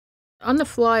on the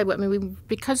fly, I mean,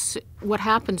 because what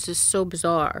happens is so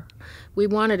bizarre, we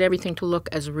wanted everything to look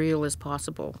as real as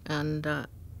possible, and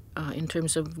in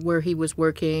terms of where he was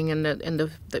working, and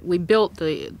we built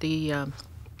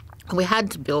we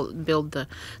had to build the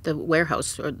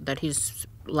warehouse that his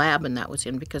lab and that was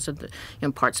in, because of the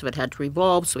parts of it had to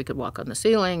revolve so we could walk on the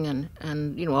ceiling, and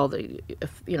all the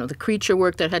the creature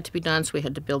work that had to be done, so we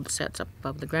had to build the sets up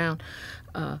above the ground.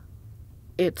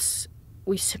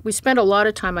 We spent a lot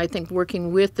of time, I think,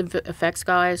 working with the effects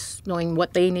guys, knowing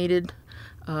what they needed.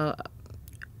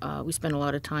 We spent a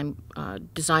lot of time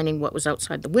designing what was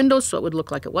outside the windows so it would look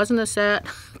like it wasn't a set,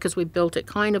 because we built it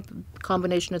kind of a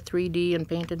combination of 3D and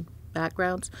painted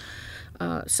backgrounds.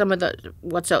 Some of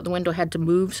what's out the window had to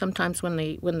move sometimes when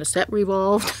the set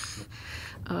revolved.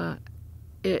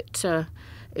 It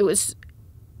was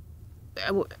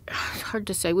hard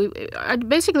to say.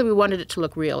 Basically we wanted it to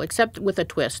look real, except with a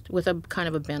twist, with a kind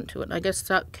of a bent to it. I guess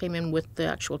that came in with the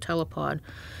actual telepod.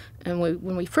 And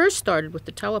when we first started with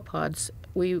the telepods,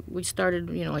 we started,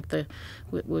 like the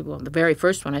very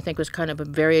first one, I think, was kind of a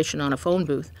variation on a phone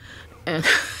booth. And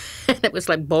it was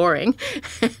like boring.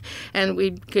 And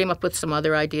we came up with some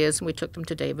other ideas, and we took them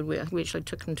to David. We actually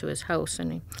took them to his house,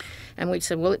 and we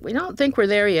said, well, we don't think we're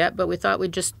there yet, but we thought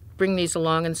we'd just bring these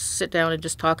along and sit down and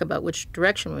just talk about which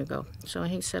direction we go. So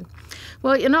he said,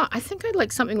 well, I think I'd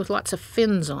like something with lots of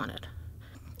fins on it.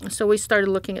 So we started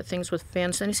looking at things with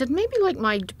fins, and he said, maybe like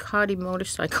my Ducati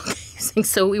motorcycle casing.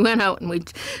 So we went out and we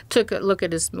took a look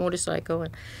at his motorcycle,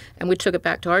 and we took it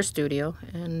back to our studio,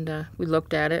 and we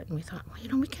looked at it, and we thought,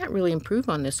 well, we can't really improve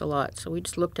on this a lot. So we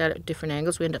just looked at it at different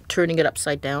angles. We ended up turning it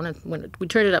upside down, and when we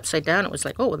turned it upside down, it was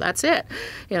like, oh, well, that's it,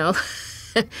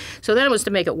 So then it was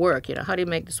to make it work, how do you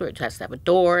make this work? It has to have a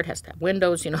door, it has to have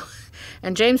windows,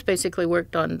 And James basically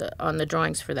worked on the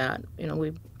drawings for that.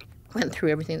 We went through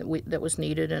everything that was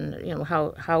needed, and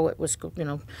how it was,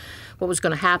 what was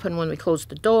going to happen when we closed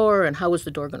the door, and how was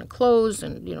the door going to close,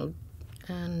 and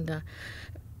and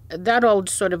that all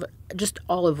sort of just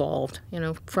all evolved,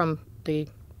 from the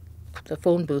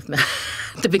phone booth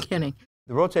at the beginning.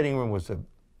 The rotating room was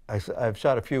I've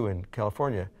shot a few in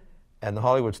California, and the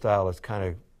Hollywood style is kind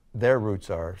of, their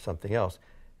roots are something else.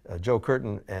 Joe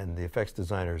Curtin and the effects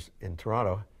designers in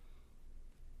Toronto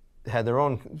had their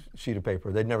own sheet of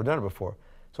paper. They'd never done it before.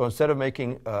 So instead of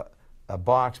making a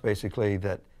box basically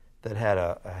that had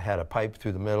a pipe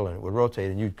through the middle and it would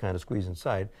rotate and you'd kind of squeeze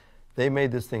inside, they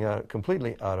made this thing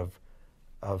completely out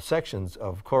of sections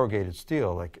of corrugated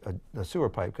steel, like a sewer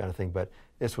pipe kind of thing, but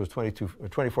this was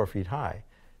 24 feet high.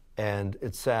 And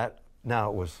it sat,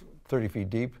 now it was 30 feet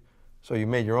deep, so you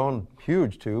made your own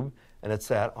huge tube, and it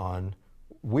sat on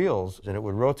wheels, and it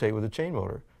would rotate with a chain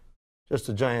motor. Just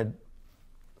a giant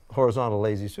horizontal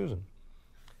Lazy Susan.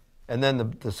 And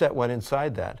then the set went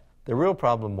inside that. The real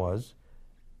problem was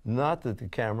not the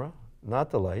camera, not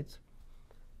the lights,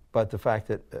 but the fact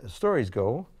that stories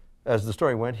go, as the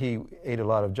story went, he ate a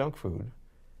lot of junk food,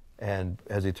 and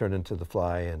as he turned into the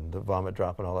fly and the vomit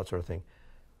drop and all that sort of thing.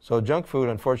 So junk food,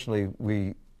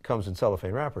 unfortunately, comes in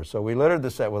cellophane wrappers. So we littered the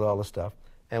set with all the stuff,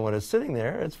 and when it's sitting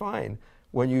there, it's fine.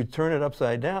 When you turn it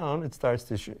upside down, it starts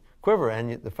to quiver,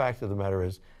 and the fact of the matter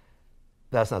is,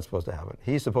 that's not supposed to happen.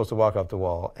 He's supposed to walk off the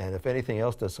wall, and if anything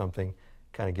else does something,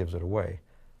 kind of gives it away.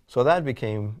 So that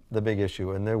became the big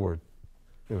issue, and there was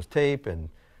tape and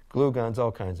glue guns,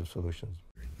 all kinds of solutions.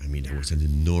 I mean, there was an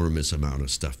enormous amount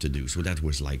of stuff to do, so that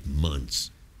was like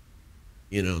months.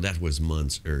 That was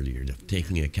months earlier,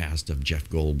 taking a cast of Jeff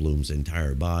Goldblum's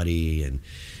entire body, and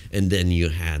then you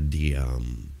had the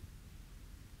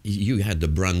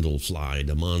Brundle fly,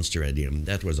 the monster at him.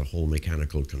 That was a whole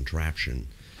mechanical contraption.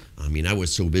 I mean, I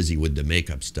was so busy with the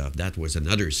makeup stuff. That was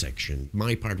another section.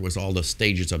 My part was all the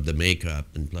stages of the makeup,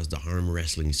 and plus the arm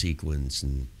wrestling sequence,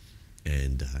 and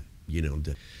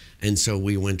so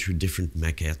we went through different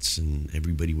maquettes, and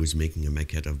everybody was making a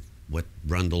maquette of what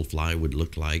Brundle fly would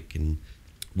look like, and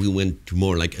we went to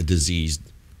more like a diseased,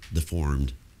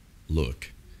 deformed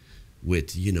look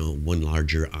with, one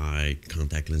larger eye,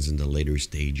 contact lens in the later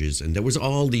stages. And there was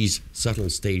all these subtle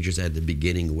stages at the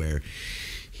beginning where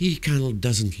he kind of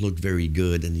doesn't look very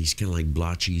good, and he's kind of like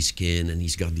blotchy skin, and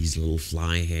he's got these little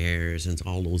fly hairs and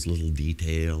all those little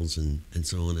details and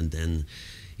so on. And then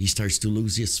he starts to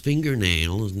lose his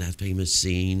fingernail in that famous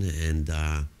scene and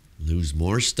lose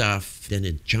more stuff. Then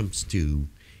it jumps to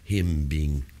him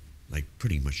being like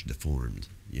pretty much deformed,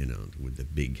 with the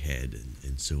big head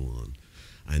and so on.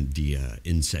 And the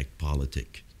insect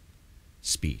politic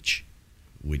speech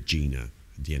with Gina.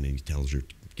 At the end, he tells her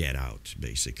to get out,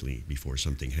 basically, before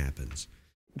something happens.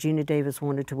 Gina Davis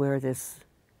wanted to wear this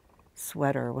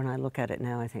sweater. When I look at it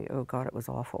now, I think, oh God, it was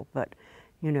awful. But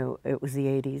You know, it was the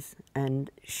 80s,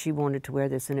 and she wanted to wear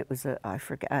this, and it was I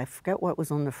forget what was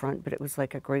on the front, but it was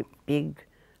like a great big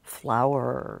flower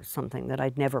or something that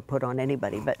I'd never put on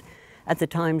anybody. But at the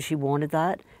time, she wanted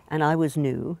that, and I was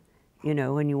new, you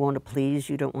know, and you want to please,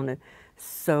 you don't want to.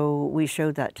 So we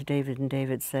showed that to David, and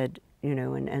David said, you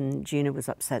know, and Gina was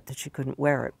upset that she couldn't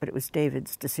wear it, but it was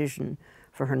David's decision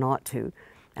for her not to.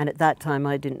 And at that time,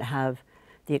 I didn't have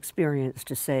the experience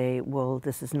to say, well,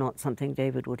 this is not something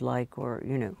David would like, or,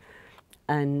 you know.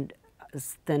 And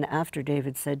then after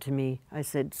David said to me, I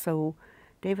said, so,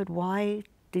 David, why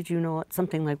did you not,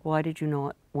 something like, why did you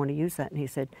not want to use that? And he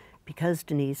said, because,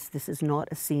 Denise, this is not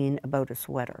a scene about a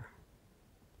sweater.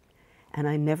 And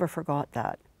I never forgot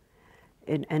that.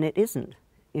 And it isn't,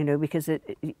 you know, because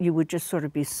you would just sort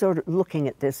of be looking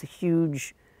at this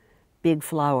huge, big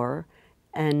flower,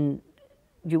 and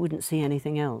you wouldn't see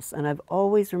anything else. And I've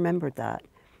always remembered that.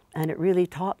 And it really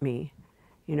taught me,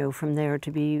 you know, from there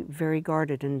to be very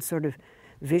guarded and sort of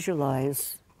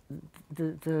visualize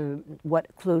what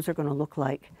clothes are going to look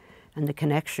like and the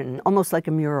connection, almost like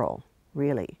a mural,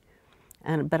 really.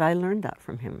 But I learned that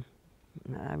from him.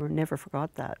 I never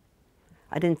forgot that.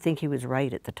 I didn't think he was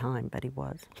right at the time, but he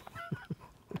was.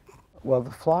 Well,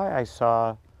 The Fly I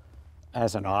saw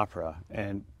as an opera,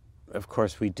 and of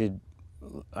course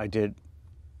I did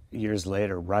years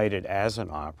later write it as an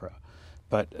opera,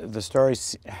 but the story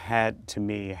had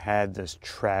this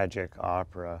tragic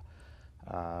opera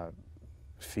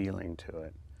feeling to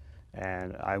it,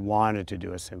 and I wanted to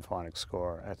do a symphonic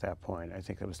score at that point. I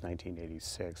think it was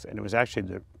 1986, and it was actually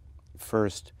the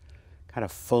first kind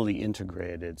of fully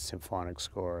integrated symphonic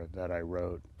score that I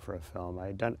wrote for a film.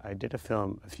 I did a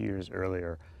film a few years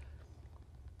earlier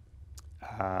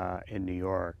in New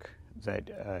York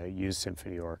that used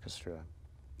symphony orchestra,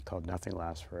 called Nothing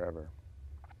Lasts Forever.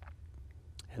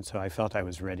 And so I felt I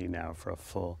was ready now for a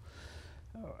full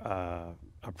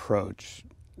approach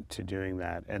to doing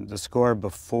that. And the score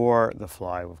before The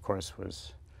Fly, of course,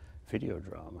 was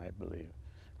Videodrome, I believe,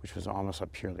 which was almost a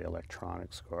purely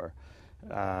electronic score.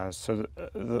 So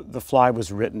the Fly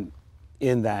was written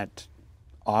in that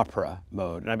opera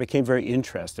mode, and I became very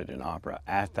interested in opera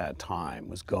at that time,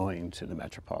 was going to the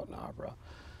Metropolitan Opera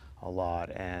a lot,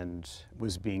 and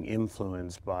was being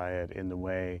influenced by it in the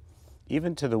way,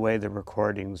 even to the way the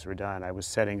recordings were done. I was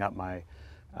setting up my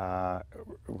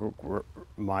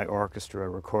my orchestra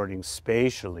recording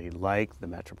spatially like the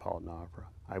Metropolitan Opera.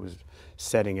 I was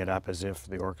setting it up as if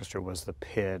the orchestra was the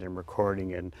pit and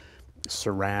recording in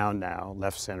surround now,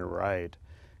 left, center, right,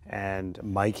 and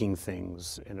miking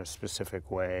things in a specific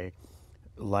way,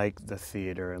 like the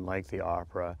theater and like the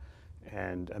opera,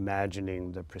 and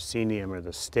imagining the proscenium or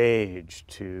the stage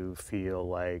to feel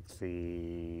like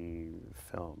the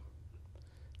film,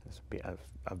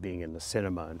 of being in the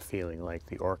cinema and feeling like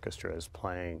the orchestra is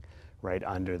playing right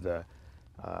under the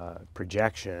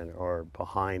projection or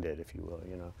behind it, if you will,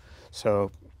 you know.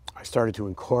 So I started to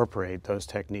incorporate those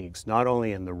techniques, not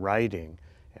only in the writing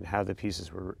and how the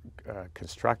pieces were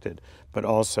constructed, but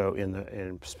also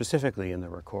specifically in the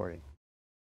recording.